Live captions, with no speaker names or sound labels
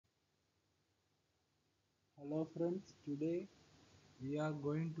Hello friends, today we are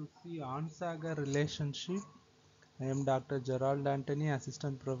going to see Onsager relationship. I am Dr. Gerald Anthony,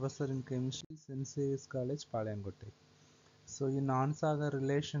 Assistant Professor in Chemistry, St. Xavier's College, Palangote. So in Onsager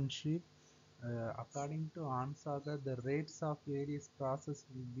relationship, according to Onsager, the rates of various processes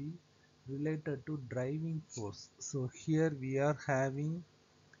will be related to driving force. So here we are having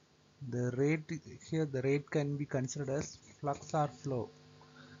the rate, here the rate can be considered as flux or flow,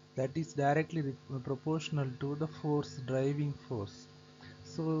 that is directly proportional to the force, driving force.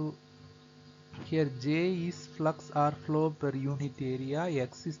 So here J is flux or flow per unit area,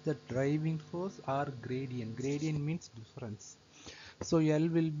 X is the driving force or gradient. Gradient means difference. So L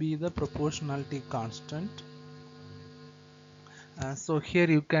will be the proportionality constant. So here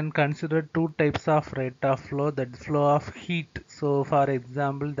you can consider two types of rate of flow, that flow of heat. So for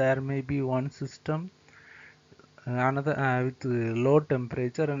example, there may be one system another with low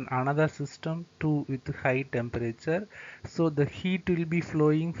temperature and another system too with high temperature. So the heat will be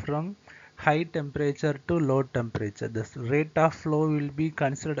flowing from high temperature to low temperature. The rate of flow will be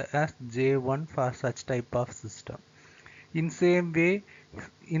considered as J1 for such type of system. In same way,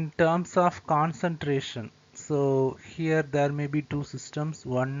 in terms of concentration, so here there may be two systems,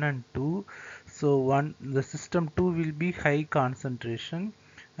 1 and 2. So the system 2 will be high concentration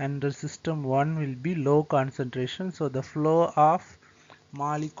and the system 1 will be low concentration. So the flow of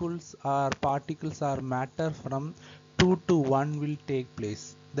molecules or particles or matter from 2 to 1 will take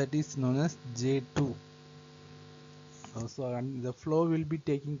place, that is known as J2. The flow will be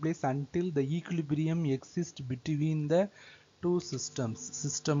taking place until the equilibrium exists between the two systems,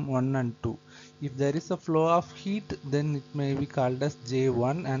 system 1 and 2. If there is a flow of heat, then it may be called as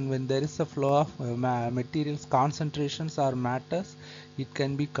J1, and when there is a flow of materials, concentrations or matters, it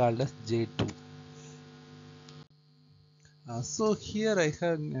can be called as J2. So here I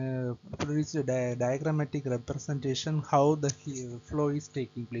have produced a diagrammatic representation how the flow is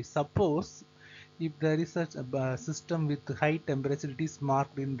taking place. Suppose if there is such a system with high temperature, it is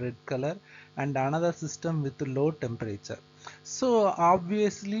marked in red color, and another system with low temperature. So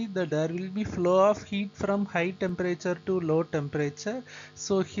obviously there will be flow of heat from high temperature to low temperature.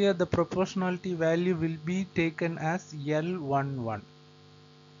 So here the proportionality value will be taken as L11.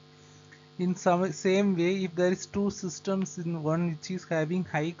 In some same way, if there is two systems, in one which is having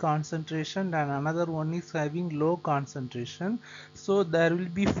high concentration and another one is having low concentration, so there will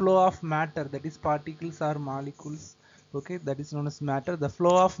be flow of matter, that is particles or molecules, okay, that is known as matter. The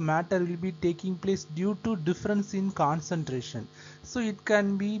flow of matter will be taking place due to difference in concentration, so it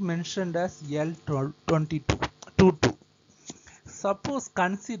can be mentioned as L22. Suppose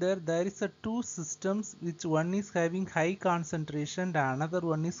consider there is a two systems, which one is having high concentration and another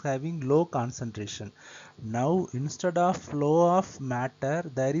one is having low concentration. Now instead of flow of matter,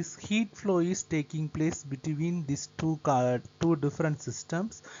 there is heat flow is taking place between these two different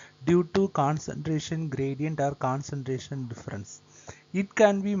systems due to concentration gradient or concentration difference. It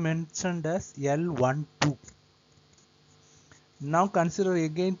can be mentioned as L12. Now consider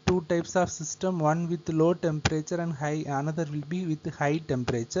again two types of system, one with low temperature and high, another will be with high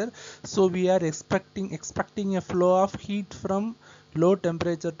temperature. So we are expecting a flow of heat from low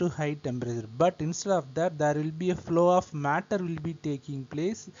temperature to high temperature, but instead of that there will be a flow of matter will be taking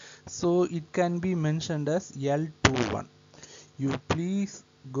place. So it can be mentioned as L21. You please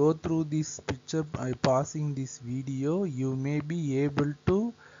go through this picture by pausing this video. You may be able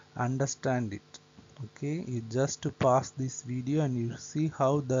to understand it. Okay, you just pause this video and you see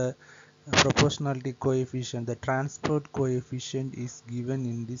how the proportionality coefficient, the transport coefficient is given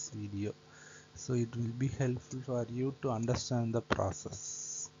in this video. So it will be helpful for you to understand the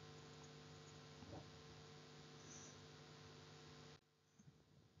process.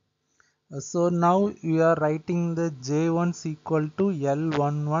 So now we are writing the J1 is equal to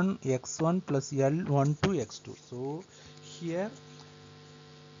L11 x1 plus L12 x2. So here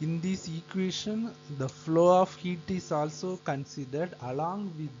in this equation, the flow of heat is also considered.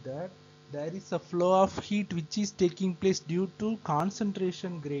 Along with that, there is a flow of heat which is taking place due to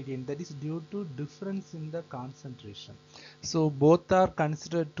concentration gradient, that is due to difference in the concentration. So both are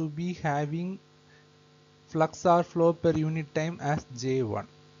considered to be having flux or flow per unit time as J1.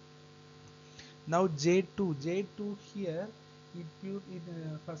 Now J2 here,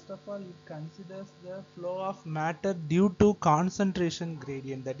 first of all it considers the flow of matter due to concentration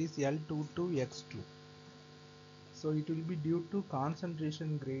gradient, that is L22 x2. So it will be due to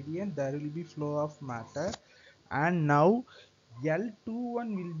concentration gradient, there will be flow of matter. And now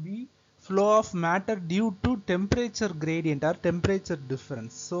L21 will be flow of matter due to temperature gradient or temperature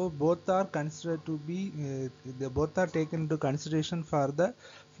difference. So both are considered to be both are taken into consideration for the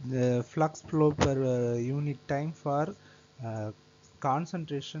the flux flow per unit time for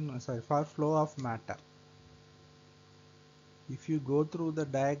concentration, sorry, for flow of matter. If you go through the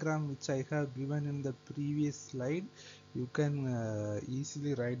diagram which I have given in the previous slide, you can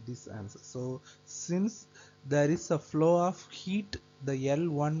easily write this answer. So since there is a flow of heat, the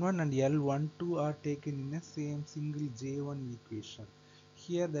L11 and L12 are taken in a same single J1 equation.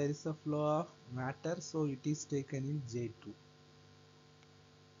 Here there is a flow of matter, so it is taken in J2.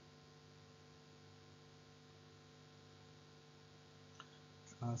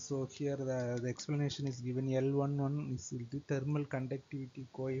 So here the explanation is given. L11 is the thermal conductivity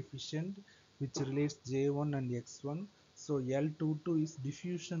coefficient which relates J1 and X1. So L22 is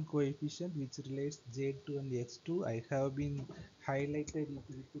diffusion coefficient which relates J2 and X2. I have been highlighted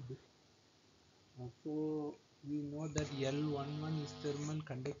it with so we know that L11 is thermal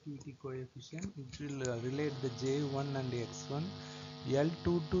conductivity coefficient which will relate the J1 and X1.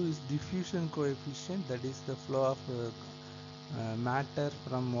 L22 is diffusion coefficient, that is the flow of matter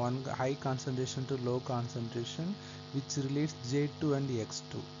from one high concentration to low concentration, which relates J2 and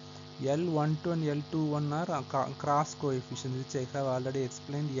X2. L12 and L21 are cross coefficients, which I have already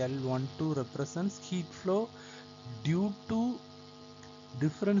explained. L12 represents heat flow due to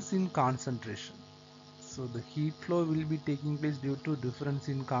difference in concentration. So the heat flow will be taking place due to difference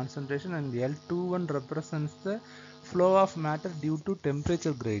in concentration, and L21 represents the flow of matter due to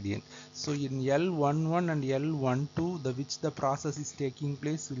temperature gradient. So in L11 and L12, which the process is taking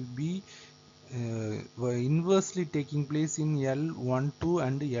place will be inversely taking place in L12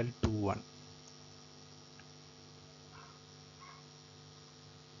 and L21.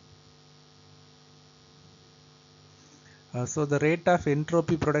 So the rate of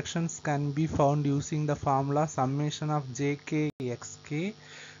entropy productions can be found using the formula summation of Jk xk.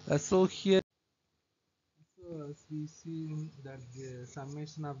 So here, so as we see that the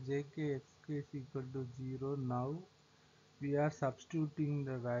summation of Jk xk is equal to 0, now we are substituting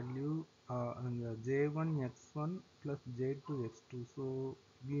the value in the J1 x1 plus J2 x2. So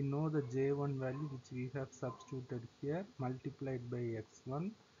we know the J1 value which we have substituted here multiplied by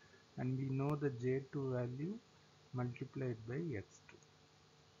x1, and we know the J2 value multiplied by x2.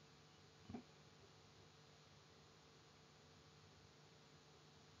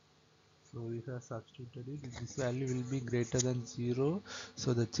 So we have substituted it. This value will be greater than 0.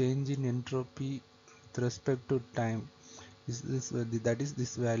 So the change in entropy with respect to time is this, that is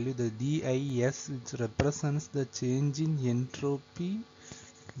this value, the DIS, which represents the change in entropy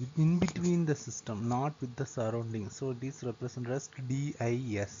in between the system, not with the surrounding. So this represents as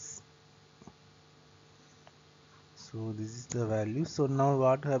DIS. So this is the value. So now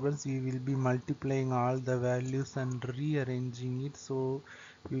what happens, we will be multiplying all the values and rearranging it, so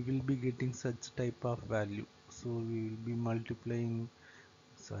we will be getting such type of value. So we will be multiplying,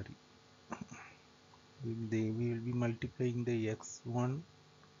 sorry, we will be multiplying the x1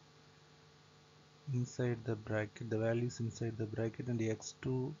 inside the bracket, the values inside the bracket, and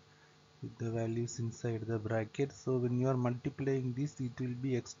x2 with the values inside the bracket. So when you are multiplying this, it will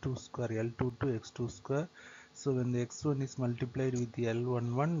be x2 square, L2 to x2 square. So when the x1 is multiplied with the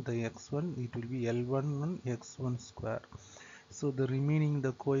L11, the x1, it will be L11 x1 square. So the remaining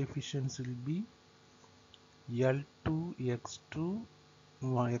the coefficients will be L2 x2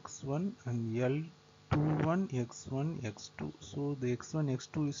 x1 and L21 x1 x2. So the x1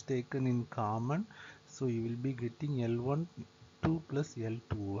 x2 is taken in common, so you will be getting L12 plus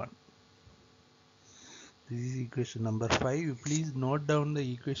L21. This is equation number 5. Please note down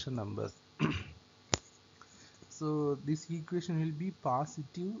the equation numbers. So this equation will be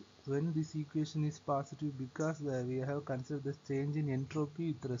positive when this equation is positive, because we have considered the change in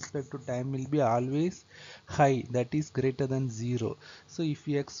entropy with respect to time will be always high, that is greater than 0. So if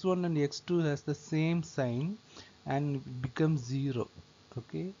x1 and x2 has the same sign and becomes 0,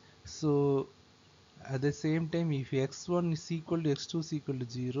 okay, so at the same time if x1 is equal to x2 is equal to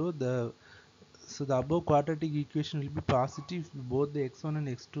 0, so the above quadratic equation will be positive if both the x1 and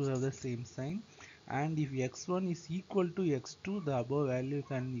x2 have the same sign, and if x1 is equal to x2, the above value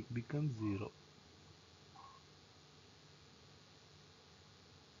can become 0.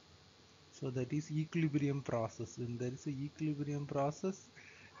 So that is equilibrium process. When there is a equilibrium process,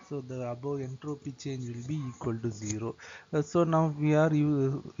 so the above entropy change will be equal to 0. So now we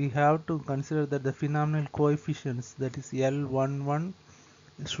have to consider that the phenomenal coefficients, that is L11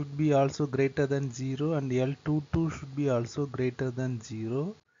 should be also greater than 0 and L22 should be also greater than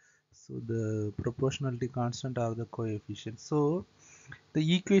 0. So the proportionality constant are the coefficients. So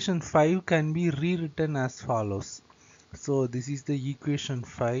the equation 5 can be rewritten as follows. So this is the equation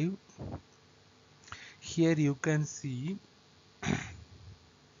 5. Here you can see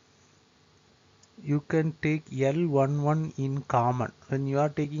you can take L11 in common. When you are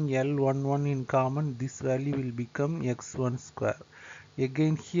taking L11 in common, this value will become x1 square.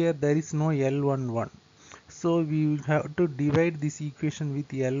 Again here there is no L11, so we will have to divide this equation with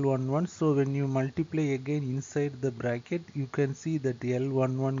L11. So when you multiply again inside the bracket, you can see that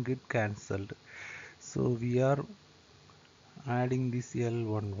L11 get cancelled. So we are adding this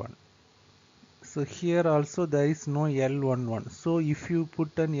L11. So here also there is no L11. So if you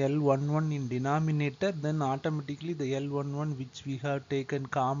put an L11 in denominator, then automatically the L11 which we have taken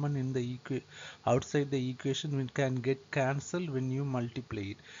common in the outside the equation, it can get cancelled when you multiply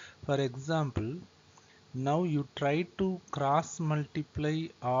it. For example, now you try to cross multiply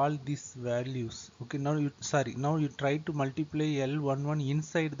all these values. Okay, now you try to multiply L11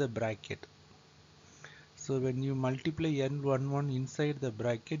 inside the bracket. So when you multiply L11 inside the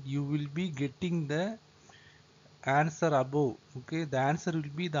bracket, you will be getting the answer above. Okay, the answer will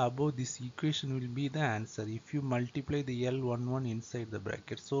be the above this equation will be the answer if you multiply the L11 inside the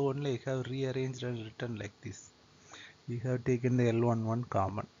bracket. So only I have rearranged and written like this. We have taken the L11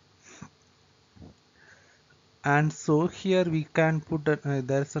 common. And so here we can put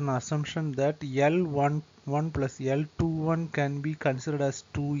there's an assumption that L11 plus L21 can be considered as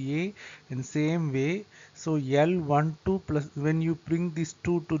 2a in same way. So L12 plus, when you bring this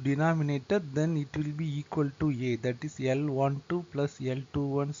 2 to denominator, then it will be equal to a, that is L12 plus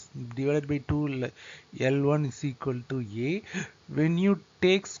L21 divided by 2, L1 is equal to a. When you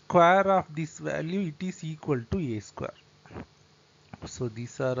take square of this value, it is equal to a square. So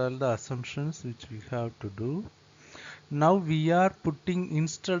these are all the assumptions which we have to do. Now we are putting,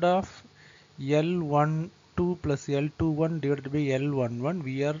 instead of L12 plus L21 divided by L11,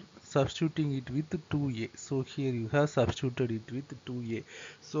 we are substituting it with 2a. So here you have substituted it with 2a.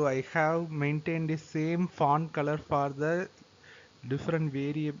 So I have maintained the same font color for the different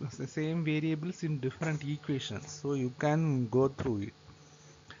variables, the same variables in different equations. So you can go through it.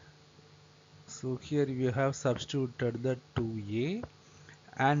 So here we have substituted the 2a.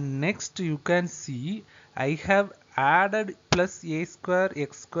 And next you can see I have added plus a square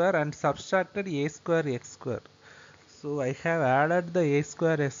x square and subtracted a square x square. So I have added the a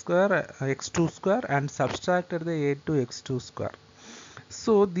square x square x2 square and subtracted the a2 x2 square.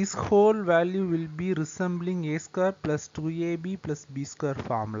 So this whole value will be resembling a square plus 2ab plus b square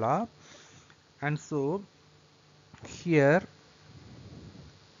formula. And so here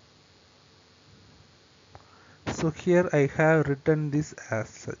I have written this as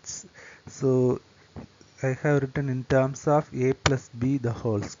such. So I have written in terms of a plus b the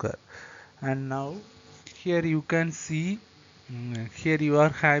whole square. And now here you can see, here you are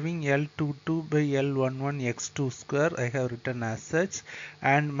having L22 by L11 x2 square, I have written as such,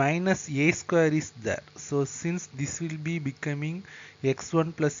 and minus a square is there. So since this will be becoming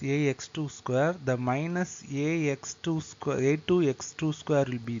x1 plus a x2 square, the minus a x2 square, a2 x2 square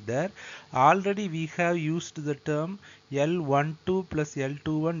will be there. Already we have used the term L12 plus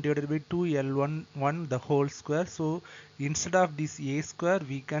L21 divided by 2 L11 the whole square. So instead of this a square,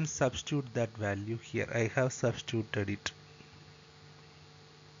 we can substitute that value here. I have substituted it.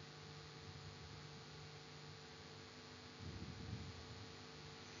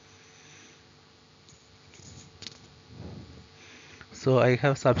 So I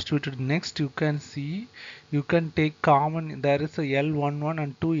have substituted. Next you can see, you can take common, there is a L11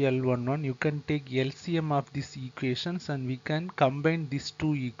 and 2 L11. You can take LCM of these equations and we can combine these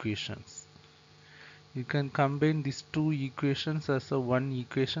two equations. You can combine these two equations as a one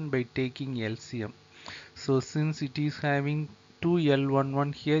equation by taking LCM. So since it is having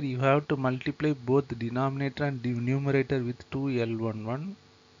 2L11 here, you have to multiply both the denominator and the numerator with 2L11.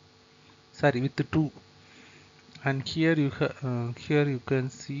 Sorry, with the 2. And here here you can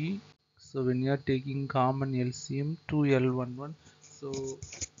see. So when you are taking common LCM 2L11, so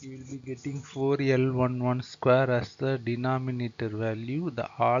you will be getting 4L11 square as the denominator value.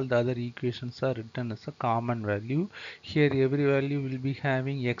 All the other equations are written as a common value. Here every value will be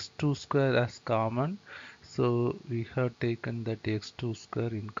having x2 square as common. So we have taken that x2 square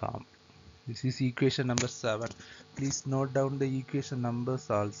in common. This is equation number 7. Please note down the equation numbers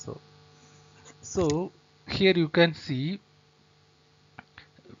also. So here you can see,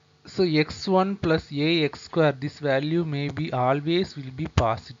 so x1 plus a x square, this value may be always will be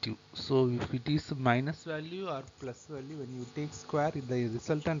positive. So if it is minus value or plus value, when you take square, the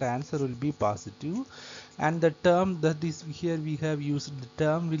resultant answer will be positive. And the term that is here we have used, the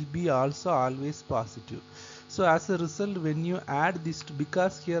term will be also always positive. So as a result, when you add this,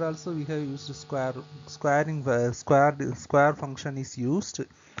 because here also we have used square function is used.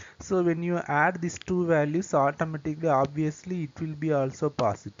 So when you add these two values, automatically, obviously, it will be also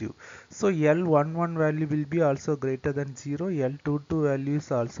positive. So L11 value will be also greater than 0. L22 value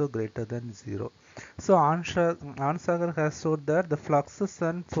is also greater than 0. So Onsager has showed that the fluxes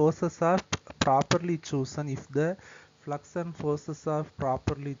and forces are properly chosen if the flux and forces are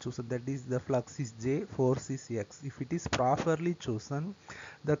properly chosen, that is the flux is J, force is X. If it is properly chosen,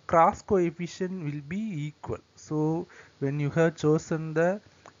 the cross coefficient will be equal. So when you have chosen the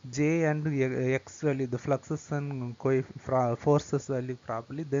J and X value, the fluxes and forces value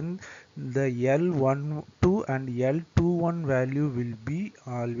properly, then the L12 and L21 value will be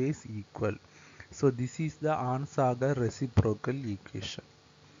always equal. So this is the Onsager reciprocal equation.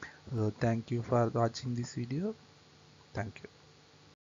 Thank you for watching this video. Thank you.